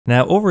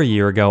Now, over a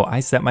year ago, I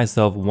set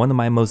myself one of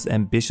my most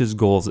ambitious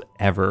goals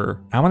ever.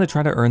 I want to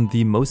try to earn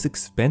the most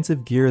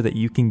expensive gear that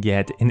you can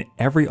get in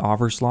every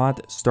offer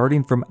slot,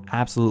 starting from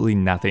absolutely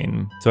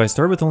nothing. So I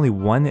started with only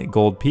one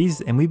gold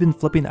piece, and we've been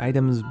flipping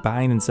items,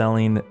 buying and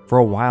selling for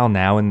a while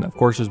now, and of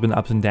course there's been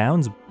ups and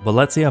downs, but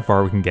let's see how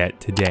far we can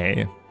get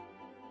today.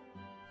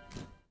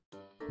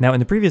 Now, in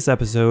the previous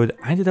episode,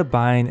 I ended up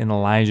buying an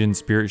Elysian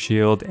Spirit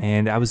Shield,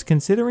 and I was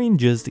considering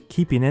just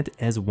keeping it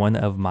as one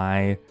of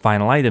my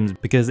final items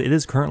because it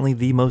is currently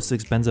the most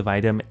expensive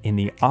item in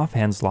the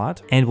offhand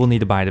slot, and we'll need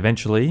to buy it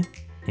eventually,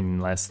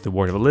 unless the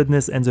Ward of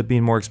Elidness ends up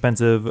being more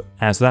expensive,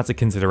 so that's a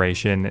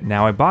consideration.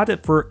 Now, I bought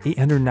it for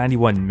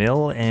 891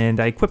 mil, and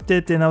I equipped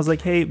it, and I was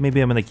like, hey,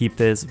 maybe I'm going to keep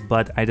this,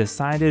 but I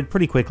decided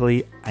pretty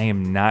quickly I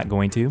am not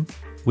going to.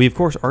 We of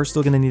course are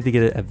still going to need to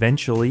get it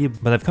eventually,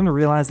 but I've come to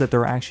realize that there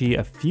are actually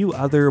a few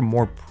other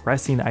more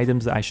pressing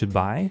items that I should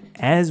buy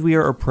as we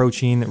are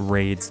approaching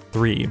Raids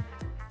 3.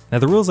 Now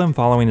the rules I'm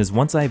following is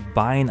once I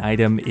buy an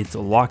item, it's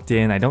locked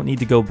in. I don't need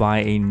to go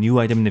buy a new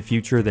item in the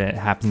future that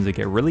happens to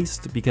get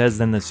released because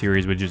then the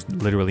series would just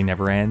literally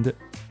never end.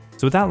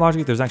 So with that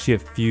logic, there's actually a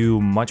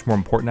few much more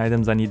important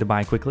items I need to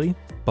buy quickly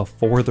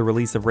before the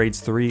release of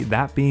Raids 3,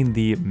 that being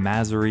the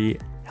Mazuri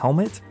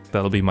helmet.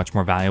 That'll be much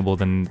more valuable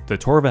than the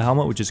Torva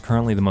helmet, which is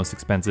currently the most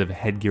expensive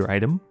headgear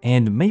item,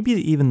 and maybe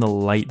even the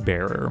light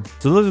bearer.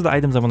 So those are the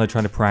items I want to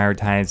try to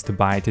prioritize to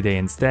buy today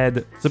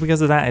instead. So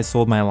because of that, I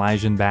sold my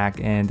Elysian back,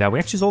 and we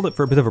actually sold it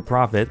for a bit of a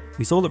profit.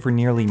 We sold it for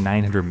nearly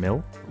 900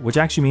 mil, which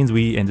actually means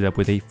we ended up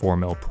with a 4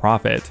 mil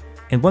profit.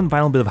 And one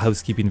final bit of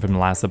housekeeping from the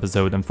last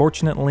episode.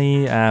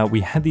 Unfortunately, we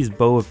had these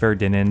Bow of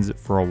Ferdinands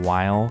for a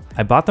while.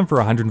 I bought them for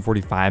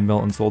 145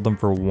 mil and sold them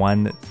for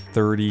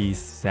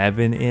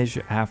 137-ish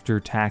after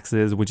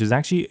taxes, which is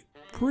actually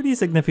pretty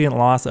significant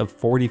loss of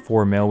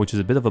 44 mil, which is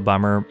a bit of a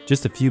bummer.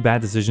 Just a few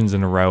bad decisions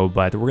in a row,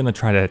 but we're gonna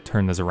try to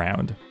turn this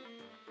around.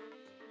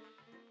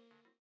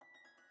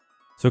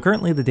 So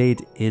currently the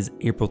date is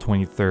April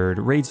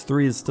 23rd. Raids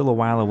 3 is still a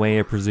while away,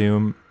 I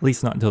presume, at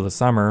least not until the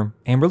summer,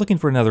 and we're looking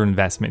for another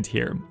investment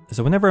here.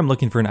 So whenever I'm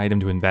looking for an item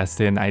to invest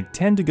in, I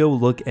tend to go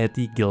look at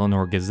the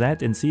Gielinor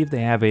Gazette and see if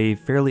they have a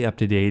fairly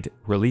up-to-date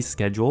release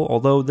schedule.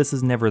 Although this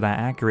is never that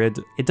accurate,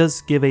 it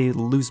does give a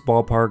loose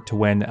ballpark to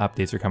when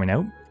updates are coming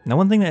out. Now,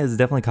 one thing that has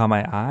definitely caught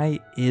my eye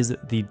is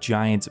the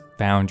Giant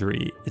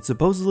Foundry. It's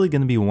supposedly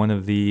going to be one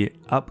of the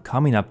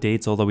upcoming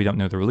updates, although we don't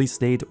know the release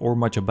date or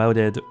much about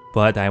it.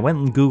 But I went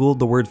and Googled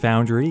the word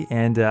Foundry,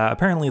 and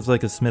apparently it's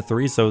like a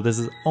smithery, so this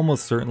is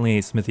almost certainly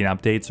a smithing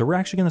update. So we're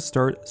actually going to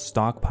start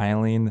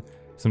stockpiling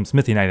some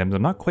smithing items.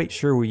 I'm not quite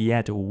sure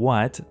yet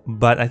what,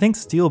 but I think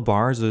steel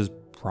bars is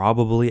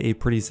probably a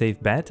pretty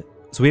safe bet.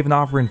 So we have an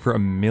offer in for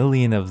 1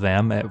 million of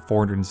them at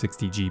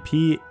 460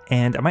 GP,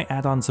 and I might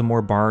add on some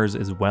more bars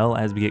as well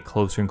as we get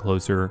closer and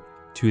closer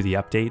to the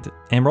update.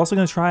 And we're also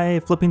going to try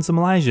flipping some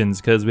Elysians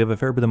because we have a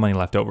fair bit of money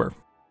left over.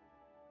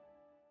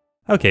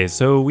 Okay,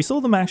 so we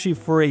sold them actually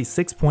for a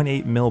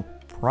 6.8 mil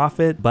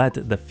profit,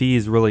 but the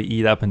fees really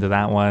eat up into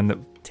that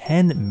one.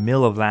 10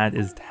 mil of that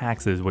is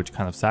taxes, which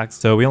kind of sucks.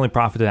 So we only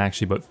profited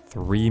actually about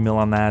 3 mil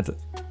on that.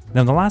 Now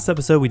in the last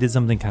episode we did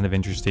something kind of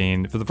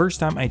interesting. For the first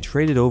time I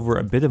traded over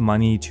a bit of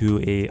money to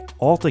a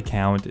alt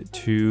account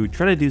to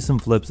try to do some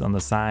flips on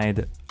the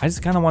side. I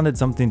just kind of wanted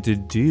something to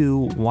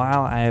do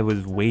while I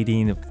was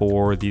waiting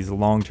for these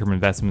long-term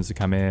investments to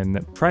come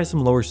in. Try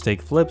some lower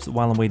stake flips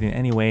while I'm waiting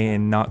anyway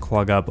and not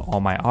clog up all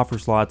my offer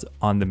slots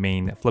on the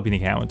main flipping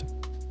account.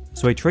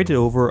 So I traded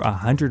over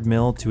 100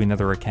 mil to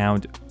another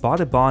account,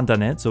 bought a bond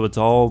on it so it's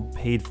all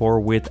paid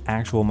for with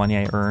actual money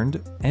I earned,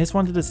 and I just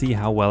wanted to see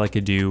how well I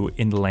could do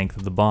in the length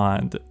of the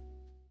bond.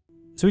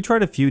 So we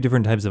tried a few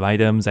different types of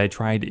items. I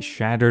tried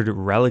Shattered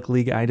Relic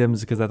League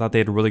items because I thought they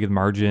had really good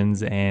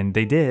margins, and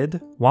they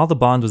did. While the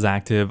bond was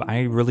active,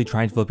 I really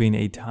tried flipping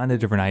a ton of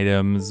different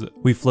items.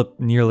 We flipped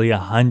nearly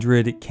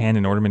 100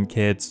 cannon ornament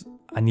kits,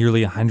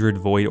 nearly 100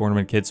 void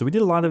ornament kits, so we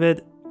did a lot of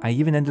it. I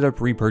even ended up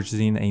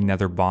repurchasing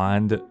another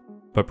bond.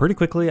 But pretty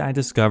quickly I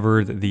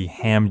discovered the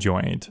ham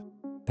joint.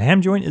 The ham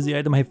joint is the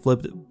item I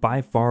flipped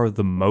by far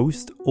the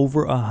most,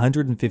 over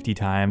 150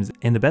 times,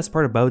 and the best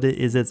part about it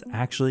is it's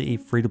actually a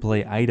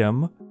free-to-play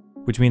item,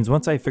 which means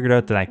once I figured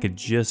out that I could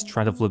just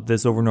try to flip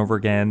this over and over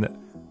again,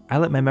 I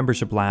let my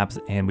membership lapse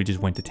and we just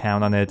went to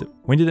town on it.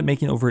 We ended up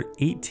making over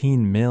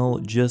 18 mil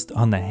just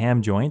on the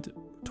ham joint,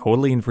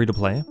 totally in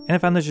free-to-play, and I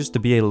found this just to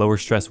be a lower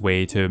stress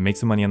way to make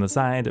some money on the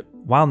side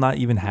while not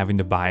even having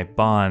to buy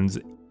bonds.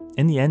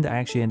 In the end, I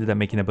actually ended up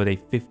making about a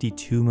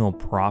 52 mil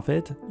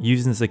profit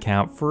using this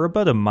account for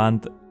about a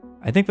month.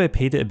 I think if I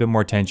paid it a bit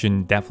more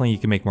attention, definitely you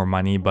can make more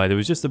money, but it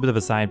was just a bit of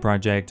a side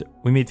project.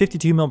 We made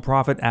 52 mil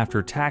profit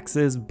after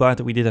taxes,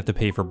 but we did have to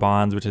pay for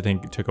bonds, which I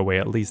think took away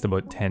at least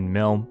about 10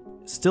 mil.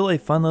 Still a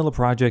fun little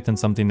project and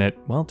something that,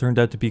 well, turned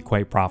out to be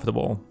quite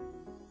profitable.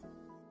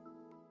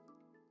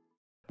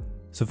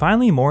 So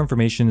finally, more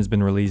information has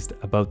been released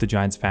about the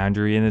Giant's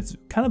Foundry, and it's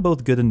kind of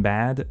both good and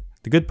bad.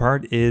 The good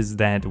part is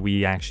that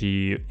we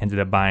actually ended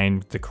up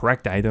buying the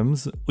correct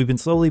items. We've been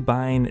slowly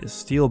buying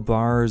steel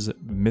bars,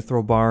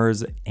 mithril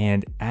bars,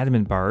 and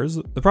adamant bars.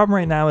 The problem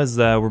right now is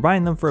we're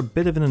buying them for a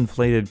bit of an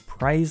inflated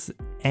price,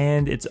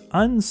 and it's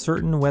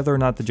uncertain whether or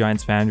not the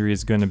Giants Foundry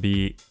is going to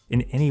be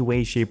in any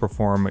way, shape, or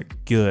form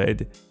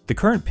good. The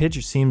current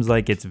pitch seems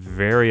like it's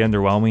very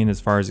underwhelming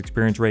as far as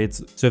experience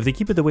rates, so if they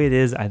keep it the way it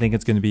is, I think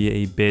it's going to be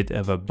a bit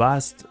of a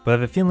bust, but I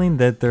have a feeling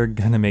that they're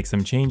going to make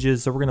some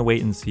changes, so we're going to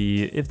wait and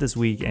see if this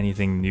week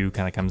anything new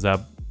kind of comes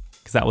up,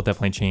 because that will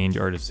definitely change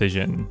our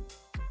decision.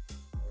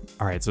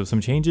 Alright, so some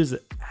changes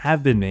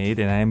have been made,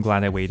 and I am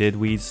glad I waited.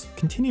 We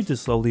continued to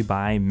slowly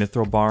buy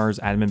mithril bars,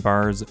 adamant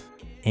bars,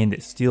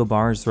 and steel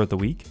bars throughout the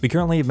week. We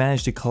currently have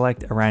managed to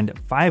collect around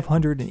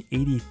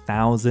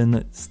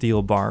 580,000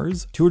 steel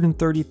bars,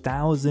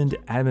 230,000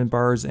 adamant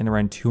bars, and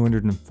around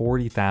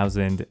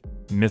 240,000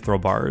 mithril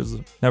bars.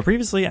 Now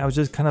previously I was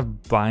just kind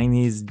of buying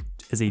these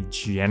as a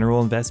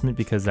general investment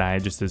because I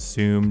just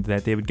assumed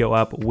that they would go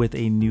up with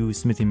a new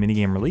smithing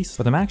minigame release,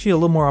 but I'm actually a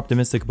little more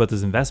optimistic about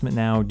this investment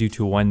now due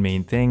to one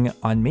main thing.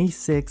 On May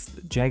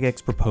 6th,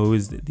 Jagex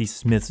proposed the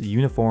Smith's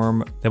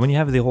uniform, that when you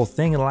have the whole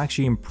thing, it'll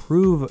actually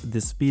improve the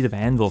speed of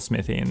anvil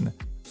smithing.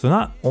 So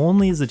not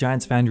only is the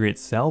Giants Foundry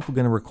itself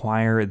going to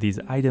require these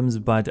items,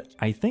 but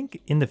I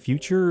think in the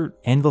future,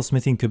 anvil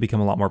smithing could become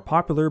a lot more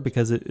popular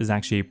because it is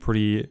actually a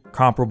pretty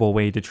comparable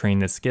way to train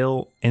this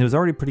skill, and it was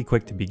already pretty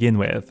quick to begin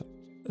with.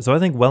 So I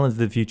think well into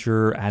the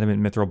future, adamant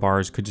mithril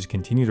bars could just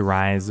continue to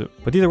rise,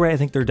 but either way I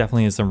think there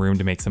definitely is some room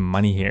to make some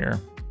money here.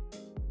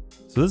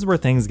 So this is where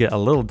things get a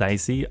little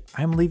dicey.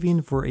 I'm leaving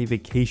for a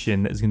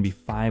vacation that is going to be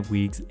 5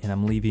 weeks, and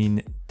I'm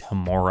leaving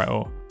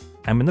tomorrow.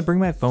 I'm going to bring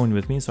my phone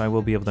with me so I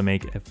will be able to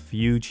make a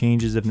few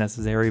changes if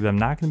necessary, but I'm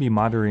not going to be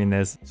monitoring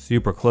this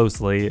super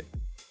closely.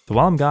 So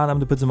while I'm gone, I'm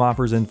going to put some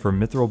offers in for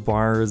mithril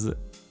bars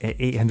at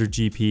 800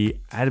 GP,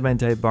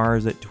 adamantite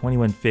bars at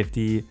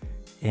 2150,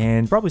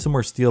 and probably some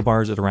more steel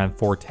bars at around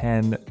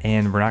 410,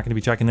 and we're not going to be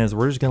checking this,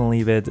 we're just going to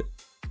leave it.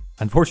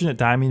 Unfortunate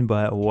timing,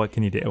 but what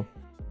can you do?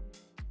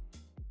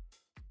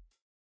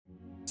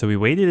 So we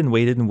waited and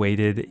waited and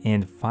waited,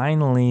 and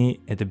finally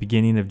at the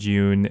beginning of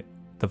June,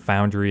 the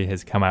Foundry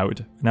has come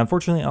out. Now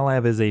unfortunately all I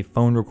have is a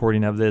phone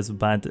recording of this,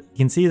 but you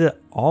can see that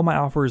all my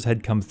offers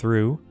had come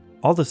through.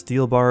 All the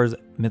steel bars,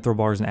 mithril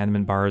bars, and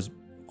adamant bars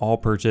all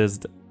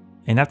purchased.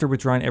 And after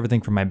withdrawing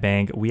everything from my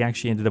bank, we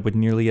actually ended up with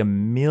nearly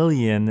 1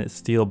 million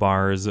steel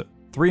bars,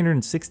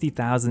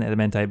 360,000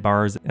 adamantite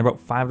bars, and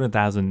about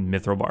 500,000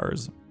 mithril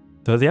bars.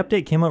 So the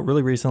update came out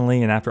really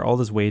recently, and after all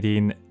this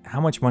waiting, how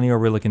much money are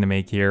we looking to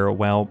make here?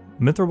 Well,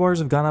 mithril bars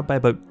have gone up by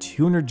about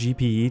 200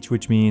 GP each,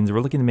 which means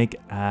we're looking to make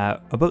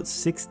about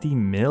 60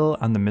 mil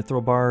on the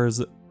mithril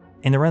bars,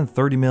 and around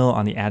 30 mil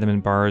on the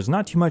adamant bars,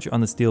 not too much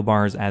on the steel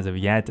bars as of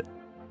yet.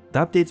 The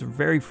update's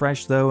very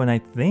fresh though, and I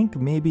think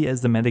maybe as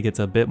the meta gets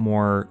a bit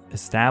more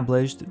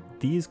established,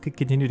 these could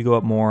continue to go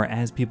up more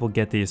as people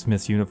get the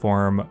Smith's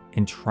uniform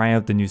and try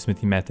out the new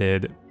smithing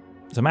method.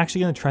 So I'm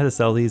actually going to try to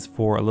sell these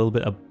for a little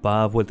bit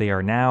above what they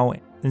are now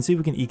and see if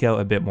we can eke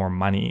out a bit more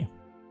money.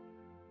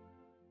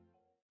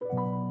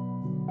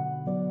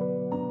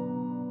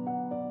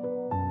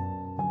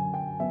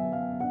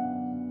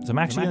 So I'm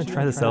actually going to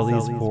try to sell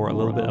these for a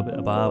little bit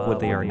above what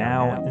they are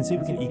now and see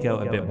if we can eke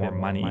out a bit more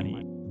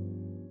money.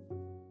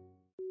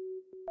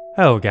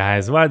 Oh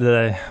guys, why did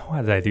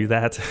I do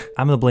that?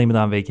 I'm gonna blame it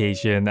on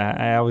vacation.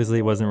 I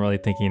obviously wasn't really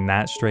thinking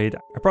that straight.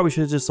 I probably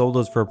should have just sold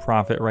those for a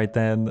profit right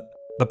then.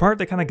 The part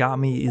that kind of got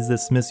me is the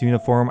Smith's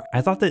uniform.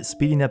 I thought that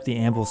speeding up the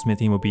anvil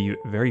smithing would be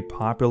very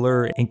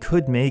popular and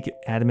could make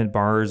adamant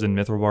bars and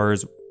mithril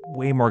bars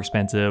way more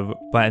expensive,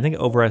 but I think I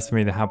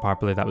overestimated how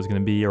popular that was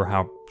going to be or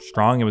how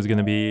strong it was going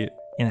to be,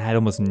 and it had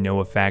almost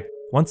no effect.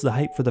 Once the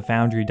hype for the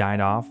Foundry died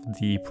off,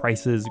 the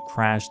prices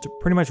crashed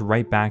pretty much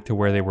right back to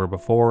where they were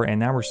before, and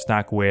now we're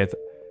stuck with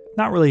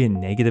not really a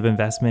negative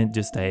investment,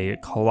 just a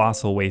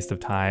colossal waste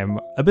of time.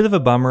 A bit of a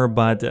bummer,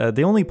 but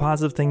the only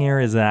positive thing here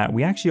is that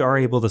we actually are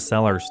able to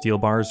sell our steel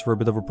bars for a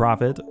bit of a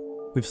profit.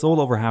 We've sold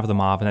over half of them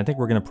off, and I think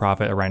we're going to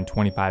profit around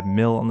 25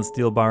 mil on the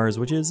steel bars,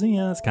 which is,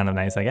 yeah, that's kind of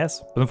nice, I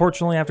guess. But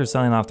unfortunately, after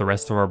selling off the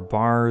rest of our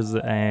bars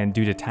and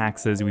due to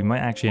taxes, we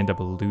might actually end up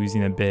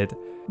losing a bit.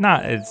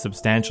 Not a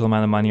substantial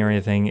amount of money or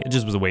anything, it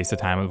just was a waste of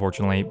time,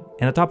 unfortunately.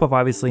 And on top of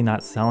obviously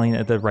not selling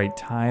at the right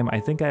time, I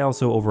think I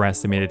also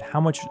overestimated how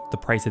much the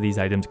price of these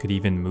items could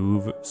even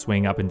move,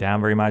 swing up and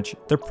down very much.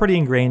 They're pretty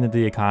ingrained into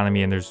the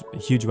economy, and there's a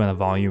huge amount of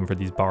volume for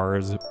these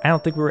bars. I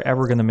don't think we're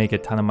ever going to make a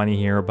ton of money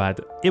here, but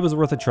it was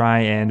worth a try,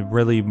 and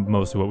really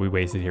most of what we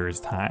wasted here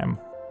is time.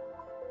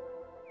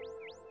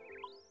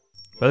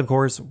 But of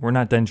course, we're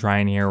not done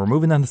trying here. We're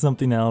moving on to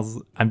something else.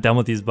 I'm done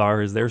with these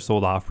bars. They're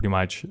sold off pretty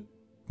much.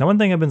 Now, one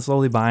thing I've been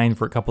slowly buying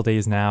for a couple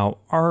days now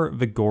are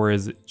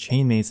Vigora's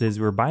chain maces.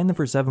 We're buying them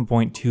for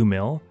 7.2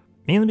 mil,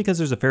 mainly because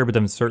there's a fair bit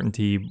of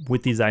uncertainty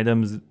with these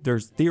items.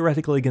 There's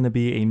theoretically going to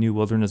be a new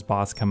wilderness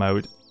boss come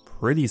out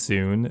pretty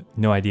soon.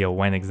 No idea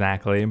when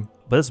exactly,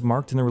 but it's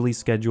marked in the release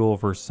schedule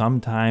for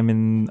some time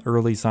in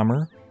early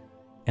summer.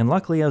 And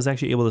luckily, I was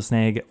actually able to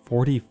snag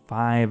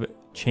 45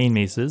 chain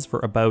maces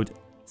for about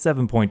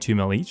 7.2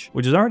 mil each,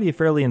 which is already a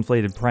fairly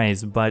inflated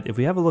price, but if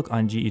we have a look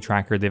on GE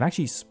Tracker, they've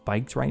actually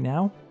spiked right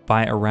now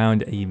by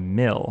around a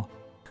mil.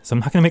 So I'm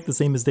not going to make the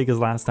same mistake as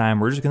last time.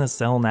 We're just going to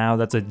sell now.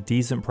 That's a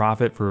decent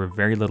profit for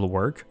very little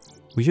work.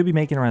 We should be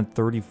making around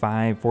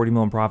 35, 40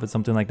 mil in profit,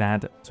 something like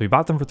that. So we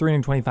bought them for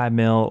 325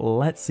 mil.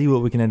 Let's see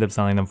what we can end up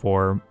selling them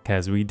for,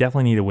 because we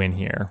definitely need a win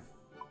here.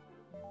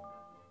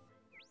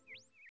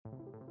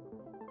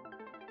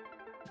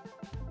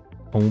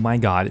 Oh my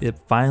god, it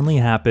finally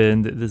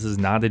happened. This is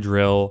not a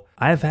drill.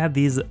 I've had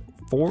these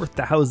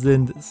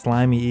 4,000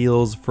 slimy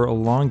eels for a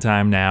long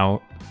time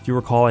now. If you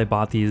recall, I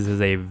bought these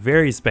as a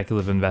very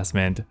speculative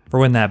investment for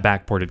when that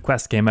backported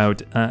quest came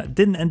out.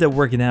 Didn't end up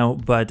working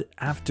out, but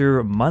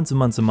after months and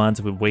months and months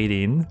of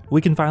waiting,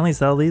 we can finally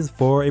sell these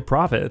for a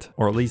profit,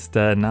 or at least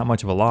not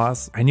much of a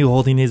loss. I knew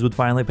holding these would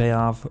finally pay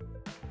off.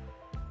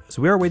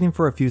 So we are waiting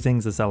for a few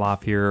things to sell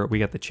off here. We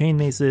got the chain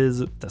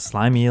maces, the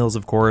slimy eels,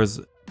 of course.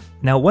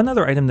 Now, one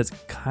other item that's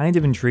kind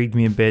of intrigued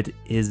me a bit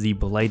is the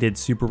Blighted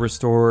Super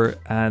Restore.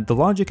 The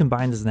logic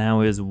behind this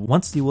now is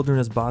once the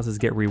Wilderness bosses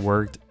get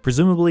reworked,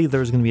 presumably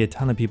there's going to be a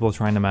ton of people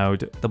trying them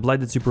out. The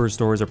Blighted Super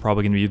Restores are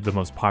probably going to be the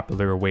most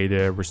popular way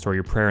to restore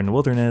your prayer in the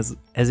Wilderness,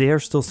 as they are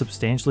still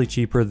substantially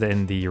cheaper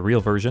than the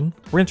real version.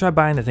 We're going to try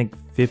buying, I think,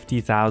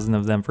 50,000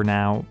 of them for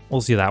now.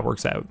 We'll see how that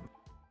works out.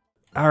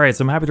 Alright,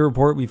 so I'm happy to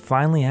report we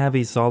finally have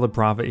a solid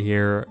profit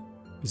here.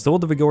 We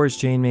sold the Vigorous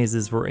Chain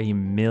Mazes for a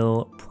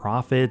mil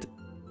profit.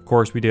 Of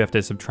course, we do have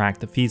to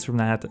subtract the fees from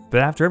that, but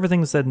after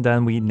everything was said and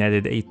done, we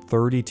netted a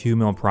 32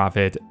 mil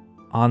profit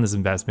on this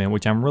investment,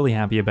 which I'm really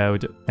happy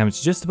about. Now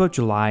it's just about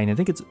July, and I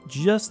think it's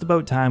just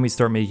about time we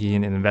start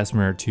making an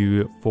investment or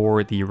two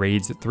for the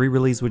Raids 3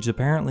 release, which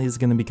apparently is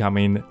going to be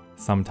coming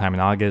sometime in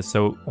August,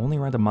 so only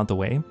around a month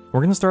away. We're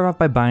going to start off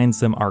by buying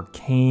some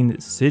arcane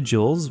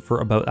sigils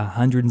for about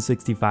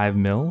 165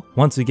 mil.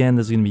 Once again,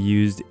 this is going to be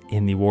used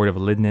in the Ward of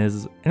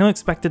Lidness. I don't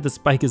expect it to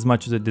spike as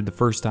much as it did the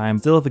first time.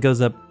 Still, if it goes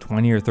up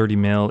 20 or 30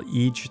 mil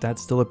each,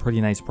 that's still a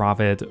pretty nice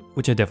profit,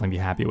 which I'd definitely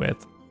be happy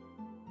with.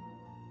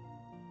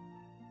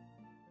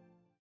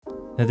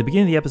 At the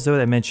beginning of the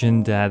episode, I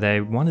mentioned that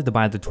I wanted to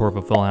buy the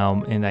Torva Full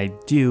Helm, and I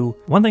do.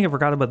 One thing I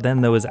forgot about then,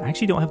 though, is I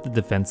actually don't have the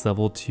defense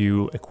level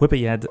to equip it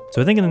yet.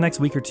 So I think in the next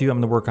week or two, I'm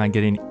going to work on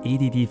getting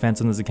 80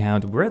 defense on this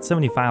account. We're at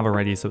 75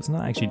 already, so it's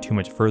not actually too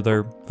much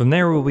further. From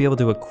there, we'll be able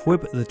to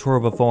equip the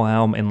Torva Full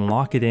Helm and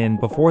lock it in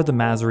before the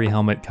Mazari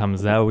helmet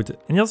comes out.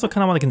 And you also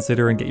kind of want to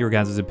consider and get your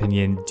guys'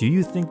 opinion. Do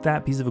you think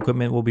that piece of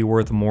equipment will be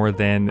worth more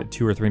than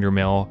 200 or 300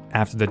 mil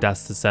after the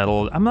dust is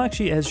settled? I'm not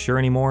actually as sure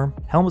anymore.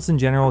 Helmets in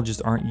general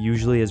just aren't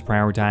usually as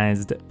prioritized.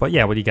 But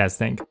yeah, what do you guys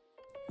think?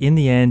 In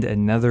the end,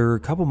 another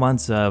couple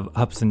months of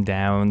ups and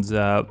downs,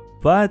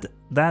 but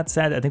that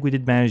said, I think we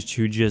did manage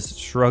to just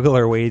struggle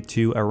our way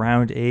to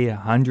around a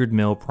 100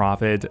 mil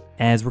profit,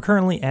 as we're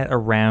currently at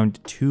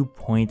around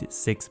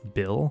 2.6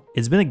 bill.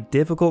 It's been a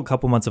difficult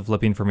couple months of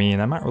flipping for me,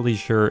 and I'm not really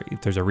sure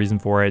if there's a reason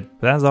for it,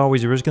 but as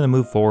always, we're just going to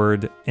move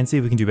forward and see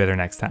if we can do better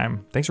next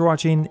time. Thanks for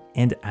watching,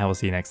 and I will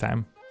see you next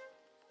time.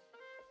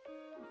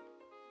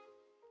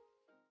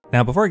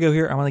 Now, before I go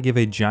here, I want to give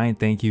a giant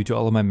thank you to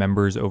all of my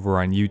members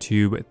over on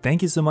YouTube.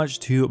 Thank you so much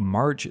to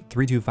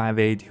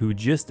March3258, who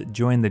just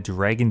joined the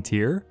Dragon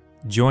tier,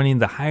 joining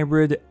the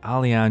Hybrid,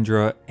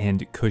 Alejandra,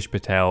 and Kush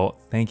Patel.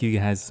 Thank you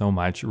guys so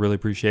much, really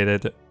appreciate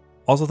it.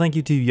 Also, thank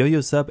you to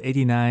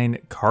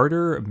YoYoSub89,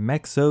 Carter,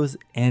 Mexos,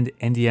 and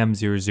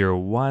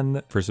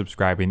NDM001 for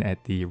subscribing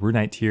at the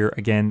Runite tier.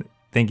 Again,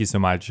 thank you so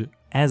much.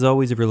 As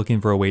always, if you're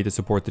looking for a way to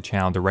support the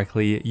channel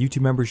directly,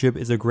 YouTube membership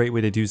is a great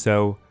way to do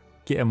so.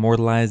 Get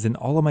immortalized in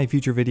all of my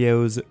future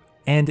videos,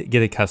 and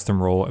get a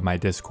custom role in my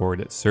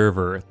Discord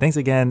server. Thanks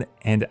again,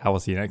 and I will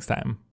see you next time.